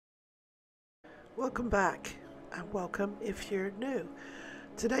Welcome back, and welcome if you're new.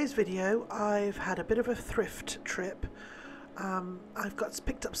 Today's video, I've had a bit of a thrift trip. I've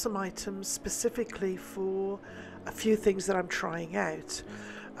picked up some items specifically for a few things that I'm trying out.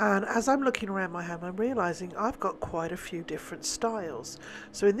 And as I'm looking around my home, I'm realizing I've got quite a few different styles.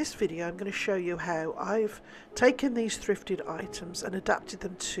 So in this video, I'm going to show you how I've taken these thrifted items and adapted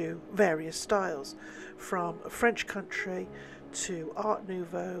them to various styles, from French country to Art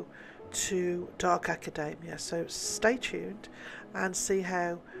Nouveau to dark academia. So stay tuned and see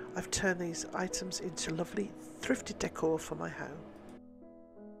how I've turned these items into lovely thrifted decor for my home.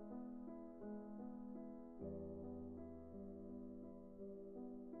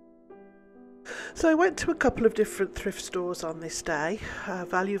 So I went to a couple of different thrift stores on this day.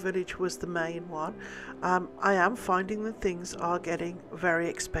 Value Village was the main one. I am finding that things are getting very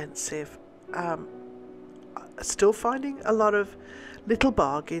expensive. Still finding a lot of little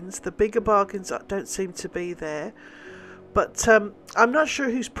bargains. The bigger bargains don't seem to be there. But I'm not sure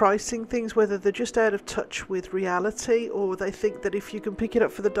who's pricing things, whether they're just out of touch with reality or they think that if you can pick it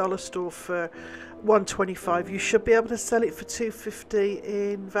up for the dollar store for $1.25, you should be able to sell it for $2.50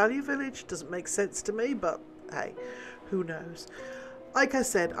 in Value Village. Doesn't make sense to me, but hey, who knows? Like I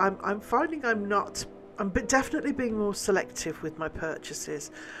said, I'm finding I'm definitely being more selective with my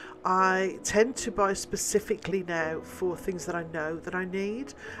purchases. I tend to buy specifically now for things that I know that I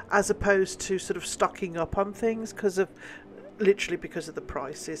need, as opposed to sort of stocking up on things because of the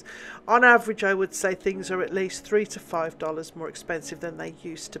prices. On average, I would say things are at least $3 to $5 more expensive than they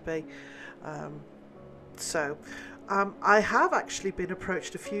used to be. I have actually been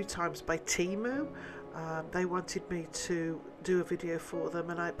approached a few times by Temu. They wanted me to do a video for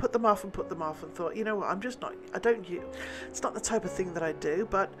them, and I put them off and thought, you know what, it's not the type of thing that I do.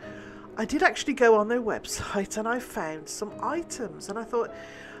 But I did actually go on their website and I found some items, and I thought,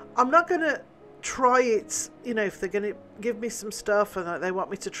 I'm not going to try it, if they're going to give me some stuff and they want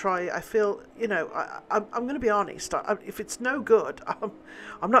me to try it. I feel, I'm going to be honest. If it's no good,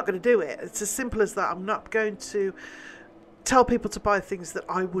 I'm not going to do it. It's as simple as that. I'm not going to tell people to buy things that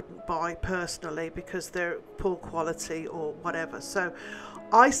I wouldn't buy personally because they're poor quality or whatever. So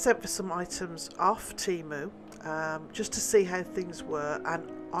I sent for some items off Temu just to see how things were,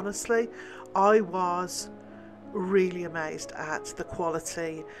 and honestly, I was really amazed at the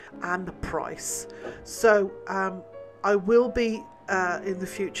quality and the price. So I will be in the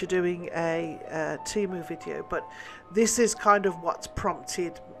future doing a Temu video, but this is kind of what's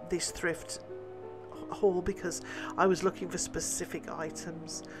prompted this thrift haul, because I was looking for specific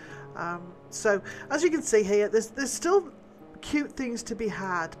items. So as you can see here, there's still cute things to be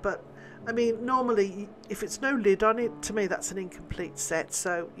had, but I mean, normally if it's no lid on it, to me that's an incomplete set.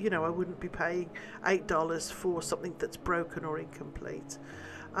 So I wouldn't be paying $8 for something that's broken or incomplete.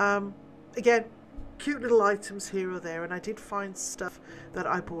 Again, cute little items here or there, and I did find stuff that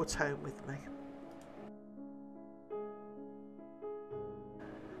I brought home with me.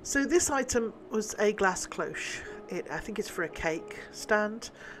 So this item was a glass cloche. I think it's for a cake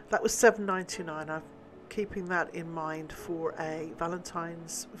stand. That was $7.99. I'm keeping that in mind for a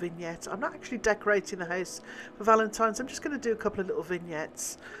Valentine's vignette. I'm not actually decorating the house for Valentine's. I'm just going to do a couple of little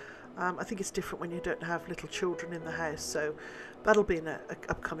vignettes. I think it's different when you don't have little children in the house, so that'll be in an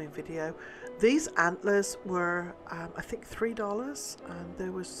upcoming video. These antlers were, I think, $3, and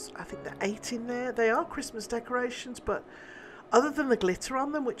there was, I think, 8 in there. They are Christmas decorations, but other than the glitter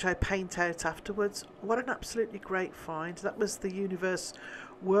on them, which I paint out afterwards, what an absolutely great find. That was the universe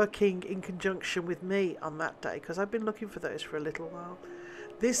working in conjunction with me on that day, because I've been looking for those for a little while.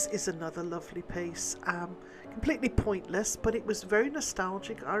 This is another lovely piece. Completely pointless, but it was very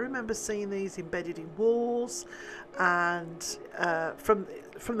nostalgic. I remember seeing these embedded in walls, and from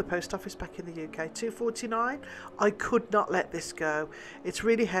the post office back in the UK, $2.49. I could not let this go. It's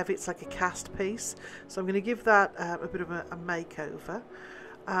really heavy. It's like a cast piece, so I'm going to give that a bit of a makeover.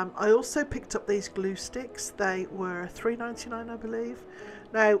 I also picked up these glue sticks. They were $3.99, I believe.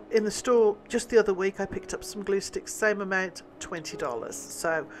 Now, in the store just the other week, I picked up some glue sticks, same amount, $20.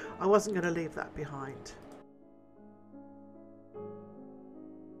 So I wasn't going to leave that behind.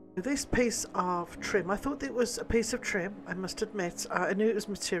 This piece of trim, I thought it was a piece of trim, I must admit. I knew it was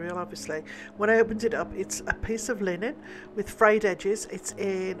material, obviously. When I opened it up, it's a piece of linen with frayed edges. It's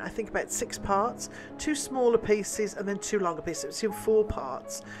in, I think, about 6 parts, 2 smaller pieces and then 2 longer pieces. It's in 4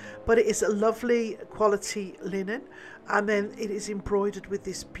 parts, but it is a lovely quality linen, and then it is embroidered with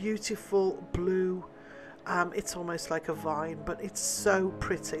this beautiful blue It's almost like a vine, but it's so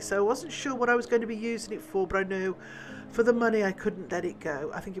pretty. So I wasn't sure what I was going to be using it for, but I knew for the money I couldn't let it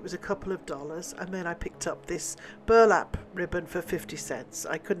go. I think it was a couple of dollars, and then I picked up this burlap ribbon for 50 cents.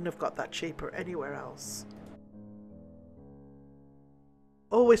 I couldn't have got that cheaper anywhere else.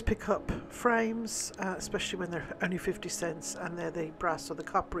 Always pick up frames, especially when they're only 50 cents and they're the brass or the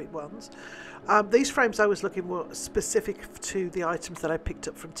coppery ones. These frames I was looking were specific to the items that I picked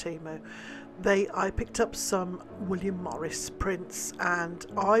up from Temu. I picked up some William Morris prints, and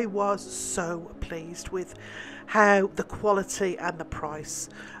I was so pleased with how the quality and the price.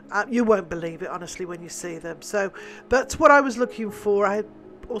 You won't believe it, honestly, when you see them. So that's what I was looking for. I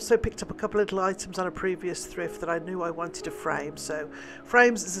also picked up a couple of little items on a previous thrift that I knew I wanted to frame. So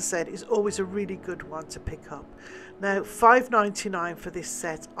frames, as I said, is always a really good one to pick up. Now, $5.99 for this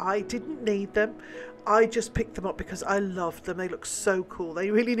set. I didn't need them. I just picked them up because I loved them. They look so cool.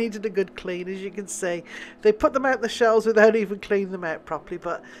 They really needed a good clean, as you can see. They put them out the shelves without even cleaning them out properly,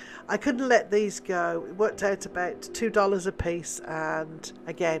 but I couldn't let these go. It worked out about $2 a piece, and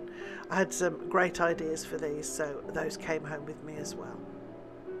again, I had some great ideas for these, so those came home with me as well.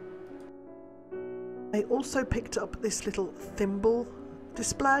 I also picked up this little thimble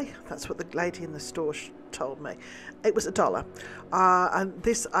display. That's what the lady in the store told me. It was $1, and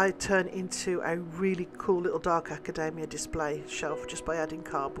this I turned into a really cool little dark academia display shelf just by adding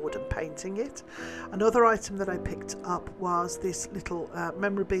cardboard and painting it. Another item that I picked up was this little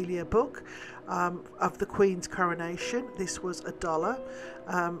memorabilia book of the Queen's coronation. This was $1.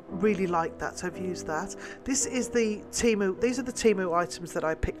 Really like that, so I've used that. This is the Temu. These are the Temu items that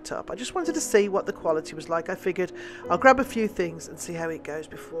I picked up. I just wanted to see what the quality was like. I figured I'll grab a few things and see how it goes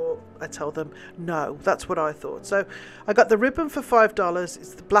before I tell them no. That's what I thought. So I got the ribbon for $5.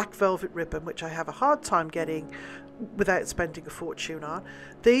 It's the black velvet ribbon, which I have a hard time getting without spending a fortune on.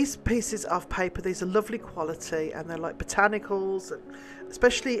 These pieces of paper, these are lovely quality, and they're like botanicals, and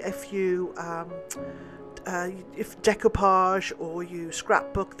especially if you if decoupage or you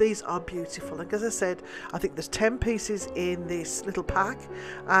scrapbook, these are beautiful. And as I said, I think there's 10 pieces in this little pack,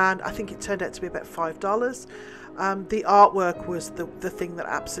 and I think it turned out to be about $5. The artwork was the thing that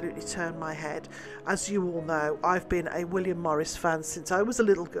absolutely turned my head. As you all know, I've been a William Morris fan since I was a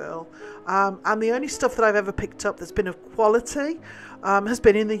little girl, and the only stuff that I've ever picked up that's been of quality has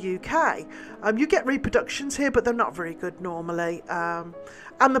been in the UK. You get reproductions here, but they're not very good normally,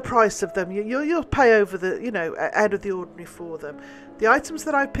 and the price of them, you'll pay over the, out of the ordinary for them. The items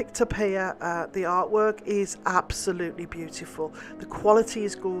that I've picked up here, the artwork is absolutely beautiful. The quality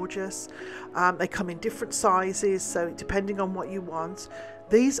is gorgeous. They come in different sizes, so depending on what you want.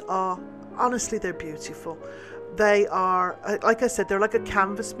 These are, honestly, they're beautiful. They are, like I said, they're like a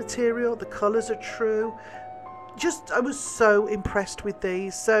canvas material. The colours are true. I was so impressed with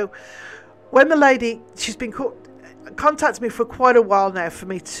these. So when the lady, she's been contacted me for quite a while now for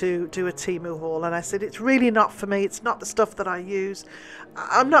me to do a Temu haul, and I said it's really not for me. It's not the stuff that I use.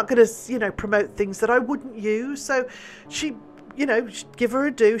 I'm not going to promote things that I wouldn't use. So she, give her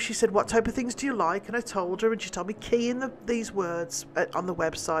a do. She said, what type of things do you like? And I told her, and she told me key in these words on the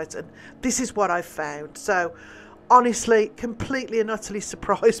website, and this is what I found. So honestly, completely and utterly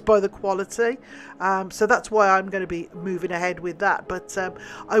surprised by the quality. So that's why I'm going to be moving ahead with that. But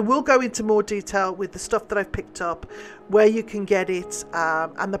I will go into more detail with the stuff that I've picked up, where you can get it,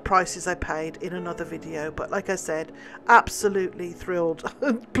 and the prices I paid in another video. But like I said, absolutely thrilled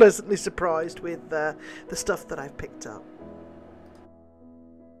and pleasantly surprised with the stuff that I've picked up.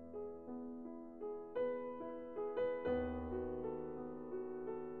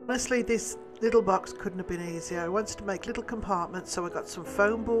 Honestly, this little box couldn't have been easier. I wanted to make little compartments, so I got some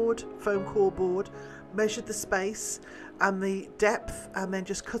foam core board, measured the space and the depth, and then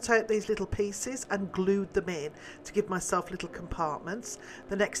just cut out these little pieces and glued them in to give myself little compartments.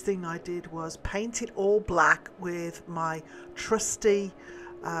 The next thing I did was paint it all black with my trusty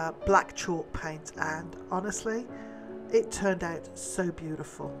black chalk paint, and honestly, it turned out so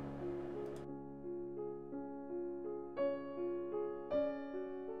beautiful.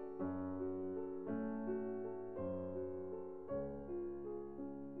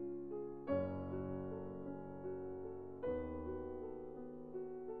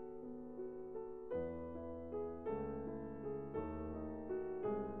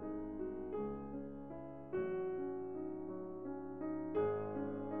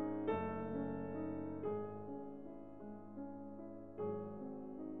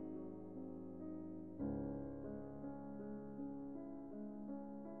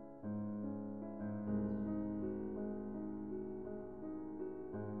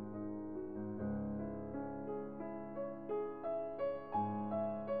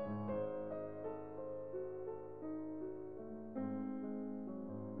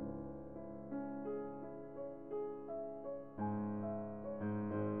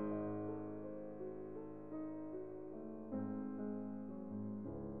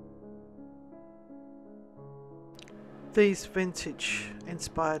 these vintage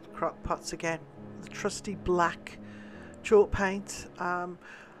inspired crock pots again, the trusty black chalk paint.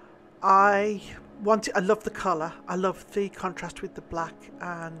 I love the colour, I love the contrast with the black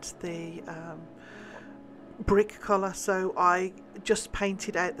and the brick colour, so I just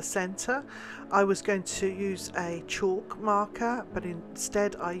painted out the centre. I was going to use a chalk marker, but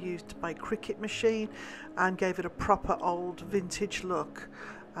instead I used my Cricut machine and gave it a proper old vintage look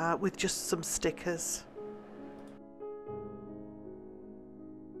with just some stickers.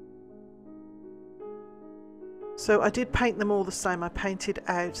 So I did paint them all the same. I painted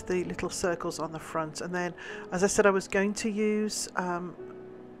out the little circles on the front, and then, as I said, I was going to use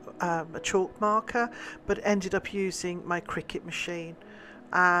a chalk marker, but ended up using my Cricut machine,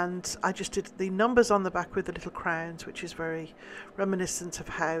 and I just did the numbers on the back with the little crowns, which is very reminiscent of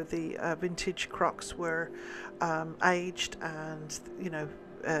how the vintage crocks were aged, and you know,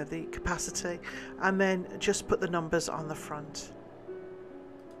 the capacity, and then just put the numbers on the front.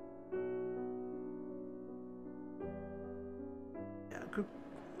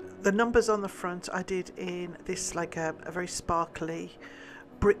 The numbers on the front I did in this like a very sparkly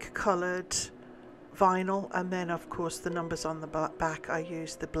brick coloured vinyl, and then of course the numbers on the back I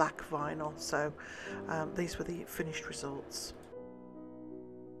used the black vinyl. So these were the finished results.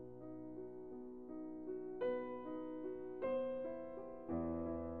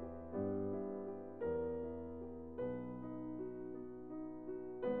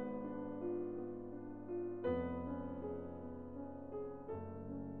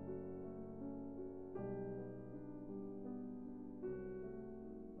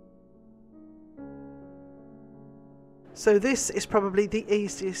 So this is probably the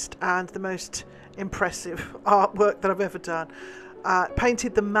easiest and the most impressive artwork that I've ever done.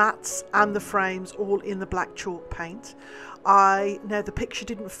 Painted the mats and the frames all in the black chalk paint. Now the picture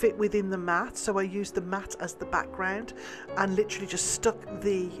didn't fit within the mat, so I used the mat as the background and literally just stuck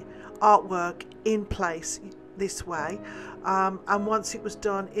the artwork in place this way. And once it was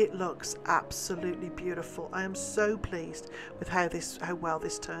done, it looks absolutely beautiful. I am so pleased with how well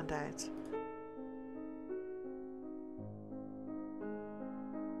this turned out.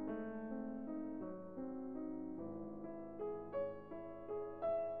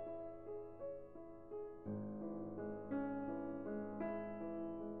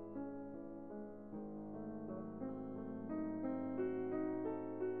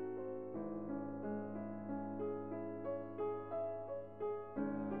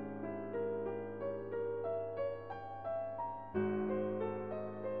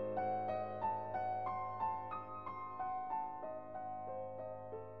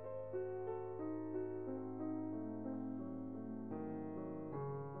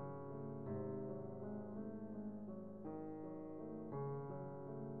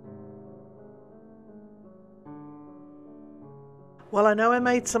 Well, I know I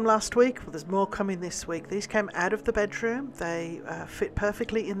made some last week, but there's more coming this week. These came out of the bedroom. They fit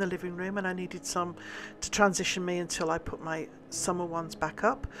perfectly in the living room, and I needed some to transition me until I put my summer ones back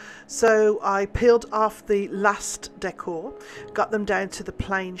up. So I peeled off the last decor, got them down to the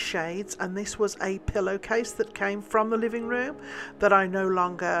plain shades, and this was a pillowcase that came from the living room that I no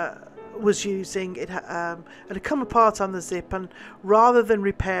longer was using. It had come apart on the zip, and rather than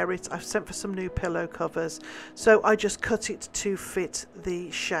repair it, I've sent for some new pillow covers, so I just cut it to fit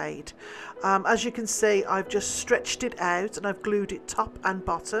the shade. As you can see, I've just stretched it out and I've glued it top and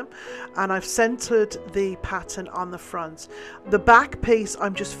bottom, and I've centered the pattern on the front. The back piece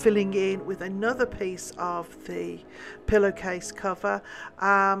I'm just filling in with another piece of the pillowcase cover,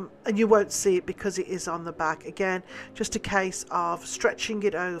 and you won't see it because it is on the back. Again, just a case of stretching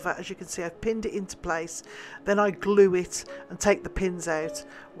it over. As you can see, I've pinned it into place, then I glue it and take the pins out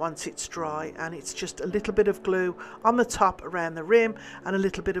once it's dry, and it's just a little bit of glue on the top around the rim and a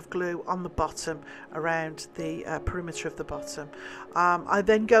little bit of glue on the bottom around the perimeter of the bottom. I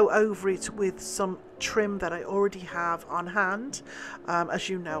then go over it with some trim that I already have on hand. As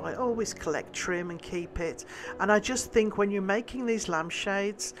you know, I always collect trim and keep it, and I just think when you're making these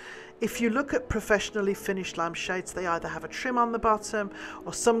lampshades, if you look at professionally finished lampshades, they either have a trim on the bottom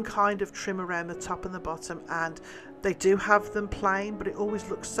or some kind of trim around the top and the bottom, and they do have them plain, but it always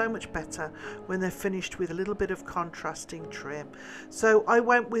looks so much better when they're finished with a little bit of contrasting trim. So I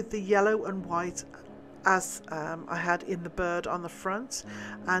went with the yellow and white as I had in the bird on the front,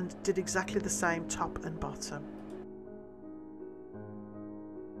 and did exactly the same top and bottom.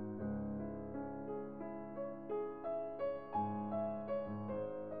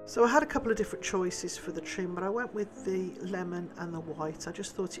 So I had a couple of different choices for the trim, but I went with the lemon and the white. I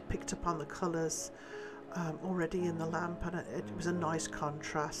just thought it picked up on the colours already in the lamp, and it was a nice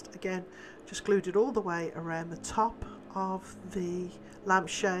contrast. Again, just glued it all the way around the top of the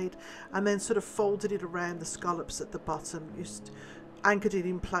lampshade, and then sort of folded it around the scallops at the bottom, just anchored it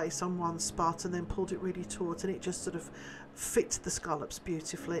in place on one spot and then pulled it really taut, and it just sort of fit the scallops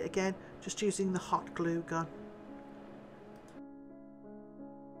beautifully. Again, just using the hot glue gun.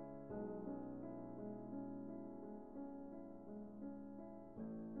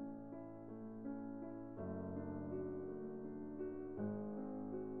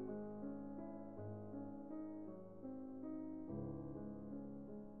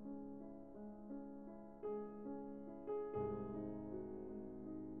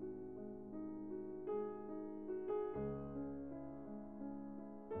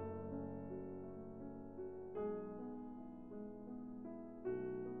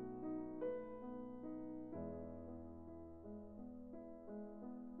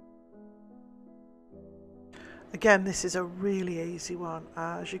 Again, this is a really easy one.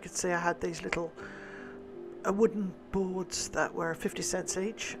 As you can see, I had these little wooden boards that were 50 cents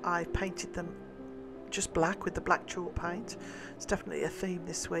each. I painted them just black with the black chalk paint. It's definitely a theme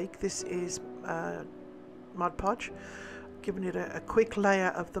this week. This is Mod Podge, giving it a quick layer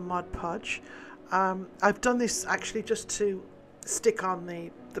of the Mod Podge. I've done this actually just to stick on the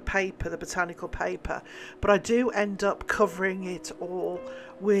paper, the botanical paper, but I do end up covering it all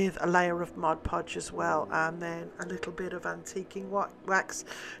with a layer of Mod Podge as well, and then a little bit of antiquing wax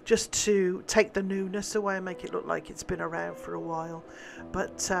just to take the newness away and make it look like it's been around for a while.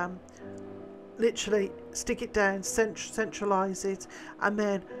 But literally stick it down, centralize it, and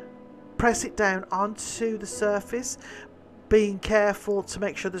then press it down onto the surface, being careful to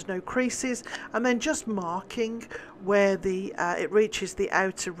make sure there's no creases, and then just marking where the it reaches the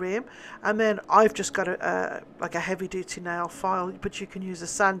outer rim. And then I've just got like a heavy duty nail file, but you can use a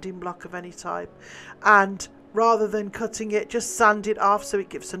sanding block of any type, and rather than cutting it, just sand it off so it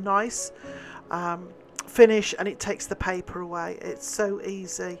gives a nice finish and it takes the paper away. It's so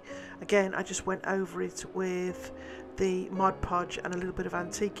easy. Again, I just went over it with the Mod Podge and a little bit of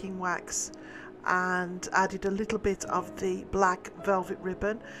antiquing wax, and added a little bit of the black velvet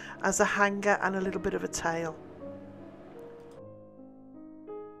ribbon as a hanger and a little bit of a tail.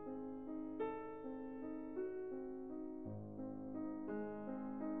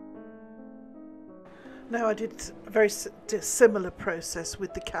 Now I did a very similar process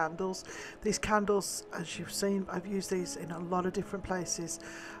with the candles. These candles, as you've seen, I've used these in a lot of different places.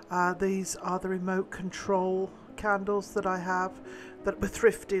 These are the remote control candles that I have that were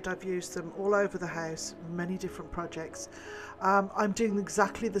thrifted. I've used them all over the house, many different projects. I'm doing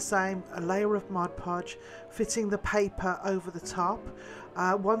exactly the same, a layer of Mod Podge, fitting the paper over the top.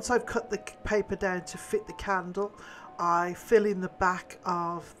 Once I've cut the paper down to fit the candle, I fill in the back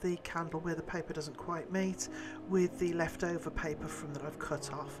of the candle where the paper doesn't quite meet with the leftover paper from that I've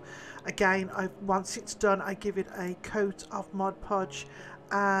cut off. Again, once it's done, I give it a coat of Mod Podge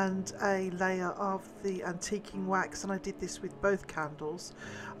and a layer of the antiquing wax, and I did this with both candles.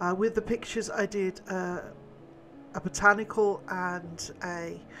 With the pictures, I did a botanical and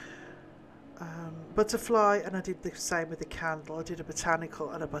a butterfly, and I did the same with the candle. I did a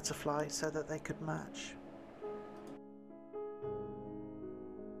botanical and a butterfly so that they could match.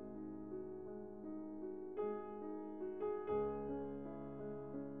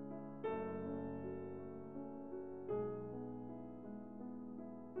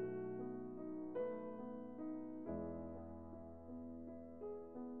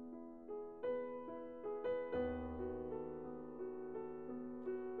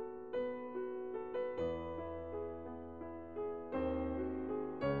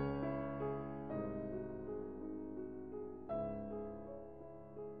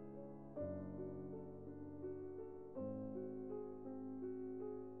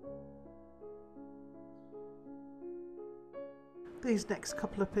 These next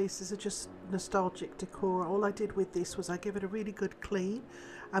couple of pieces are just nostalgic decor. All I did with this was I gave it a really good clean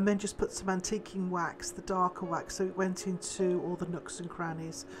and then just put some antiquing wax, the darker wax, so it went into all the nooks and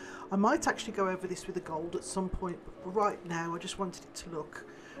crannies. I might actually go over this with the gold at some point, but right now I just wanted it to look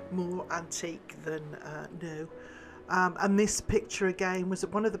more antique than new. And this picture again was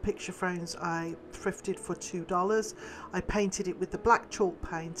one of the picture frames I thrifted for $2. I painted it with the black chalk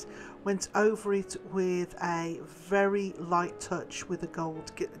paint, went over it with a very light touch with a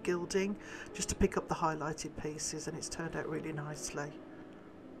gold gilding just to pick up the highlighted pieces, and it's turned out really nicely.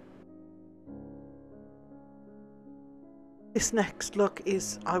 This next look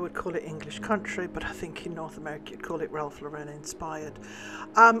is, I would call it English country, but I think in North America you'd call it Ralph Lauren inspired.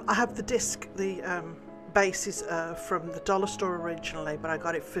 I have the disc, the base is from the dollar store originally, but I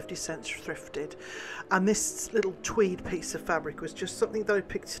got it 50 cents thrifted, and this little tweed piece of fabric was just something that I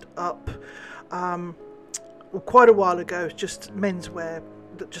picked up quite a while ago, just menswear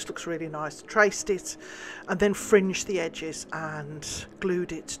that just looks really nice. Traced it and then fringed the edges and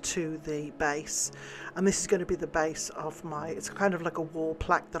glued it to the base, and this is going to be the base of my, it's kind of like a wall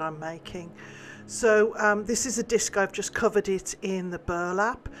plaque that I'm making. So this is a disc. I've just covered it in the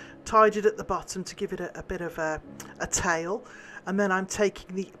burlap, tied it at the bottom to give it a bit of a tail, and then I'm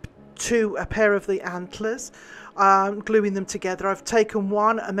taking a pair of the antlers, gluing them together. I've taken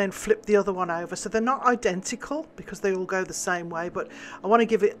one and then flipped the other one over, so they're not identical because they all go the same way, but I want to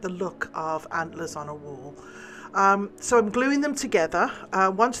give it the look of antlers on a wall. So I'm gluing them together.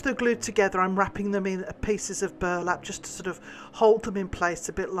 Once they're glued together, I'm wrapping them in pieces of burlap just to sort of hold them in place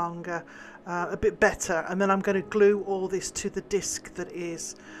a bit longer, a bit better, and then I'm going to glue all this to the disc that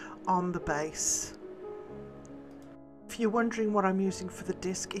is on the base. If you're wondering what I'm using for the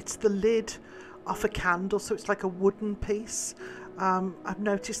disc, it's the lid off a candle, so it's like a wooden piece. I've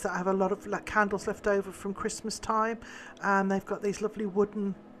noticed that I have a lot of candles left over from Christmas time, and they've got these lovely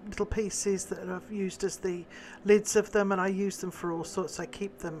wooden little pieces that I've used as the lids of them, and I use them for all sorts. I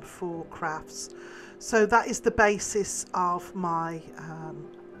keep them for crafts. So that is the basis of my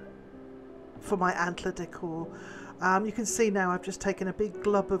for my antler decor. You can see now I've just taken a big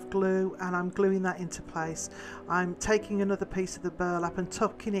glub of glue and I'm gluing that into place. I'm taking another piece of the burlap and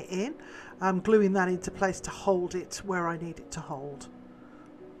tucking it in. I'm gluing that into place to hold it where I need it to hold.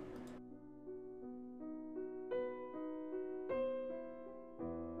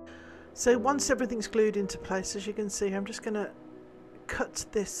 So once everything's glued into place, as you can see, I'm just going to cut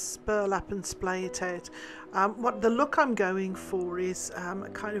this burlap and splay it out. What the look I'm going for is a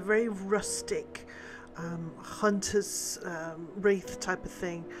kind of very rustic hunter's wreath type of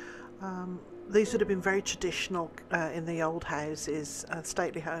thing. These would have been very traditional in the old houses,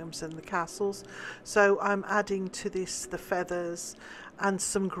 stately homes and the castles. So I'm adding to this the feathers and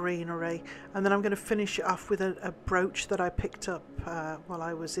some greenery, and then I'm going to finish it off with a brooch that I picked up while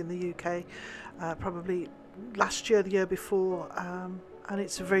I was in the UK, probably last year, the year before, and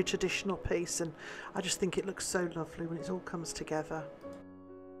it's a very traditional piece, and I just think it looks so lovely when it all comes together.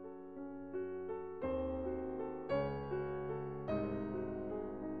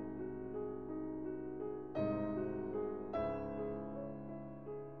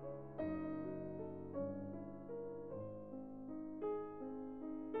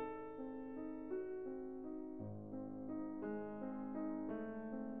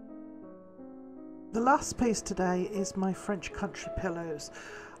 The last piece today is my French country pillows.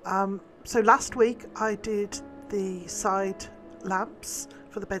 So last week I did the side lamps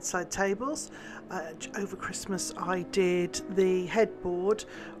for the bedside tables. Over Christmas I did the headboard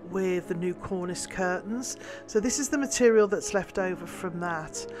with the new cornice curtains. So this is the material that's left over from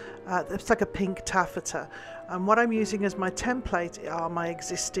that. It's like a pink taffeta, and what I'm using as my template are my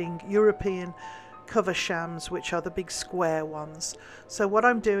existing European cover shams, which are the big square ones. So what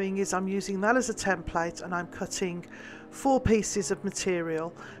I'm doing is I'm using that as a template, and I'm cutting 4 pieces of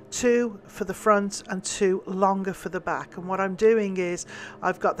material, 2 for the front and 2 longer for the back. And what I'm doing is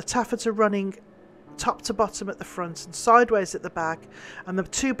I've got the taffeta running top to bottom at the front and sideways at the back, and the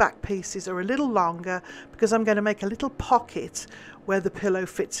 2 back pieces are a little longer because I'm going to make a little pocket where the pillow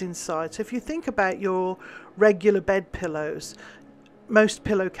fits inside. So if you think about your regular bed pillows, most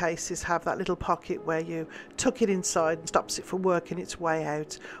pillowcases have that little pocket where you tuck it inside and stops it from working its way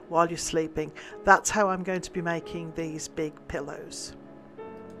out while you're sleeping. That's how I'm going to be making these big pillows.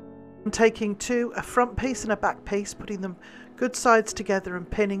 I'm taking a front piece and a back piece, putting them good sides together and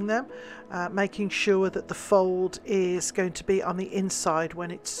pinning them, making sure that the fold is going to be on the inside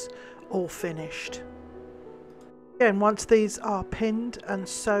when it's all finished. And once these are pinned and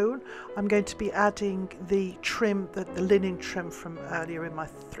sewn, I'm going to be adding the trim, the linen trim from earlier in my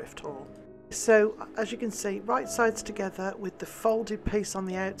thrift haul. So as you can see, right sides together with the folded piece on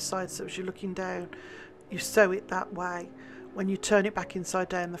the outside, so as you're looking down, you sew it that way. When you turn it back inside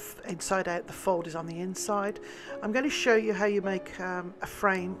down, inside out, the fold is on the inside. I'm going to show you how you make a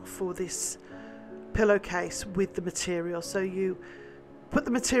frame for this pillowcase with the material. So you put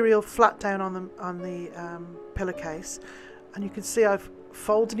the material flat down on the pillowcase, and you can see I've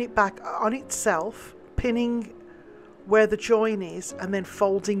folded it back on itself, pinning where the join is, and then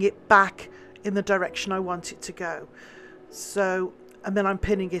folding it back in the direction I want it to go. So, and then I'm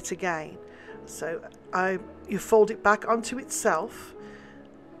pinning it again. So you fold it back onto itself,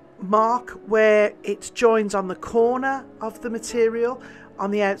 mark where it joins on the corner of the material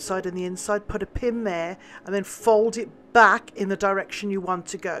on the outside and the inside, put a pin there, and then fold it back in the direction you want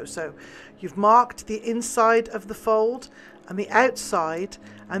to go. So you've marked the inside of the fold and the outside,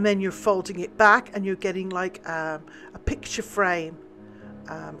 and then you're folding it back, and you're getting like a picture frame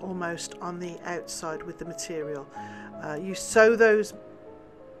almost on the outside with the material. You sew those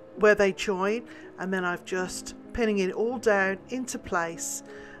where they join, and then I've just pinning it all down into place,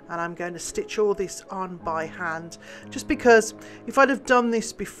 and I'm going to stitch all this on by hand, just because if I'd have done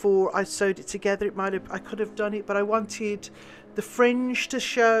this before I sewed it together, I could have done it, but I wanted the fringe to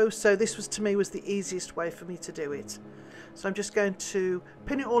show, so this was, to me, was the easiest way for me to do it. So I'm just going to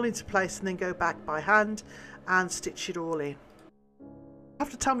pin it all into place and then go back by hand and stitch it all in. You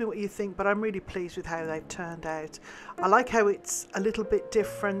have to tell me what you think, but I'm really pleased with how they've turned out. I like how it's a little bit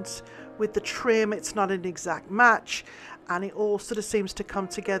different with the trim. It's not an exact match, and it all sort of seems to come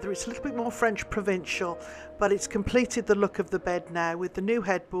together. It's a little bit more French provincial, but it's completed the look of the bed now with the new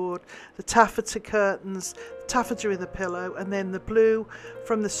headboard, the taffeta curtains, the taffeta in the pillow, and then the blue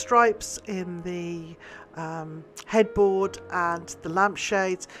from the stripes in the headboard and the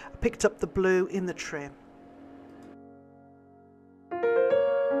lampshades. I picked up the blue in the trim.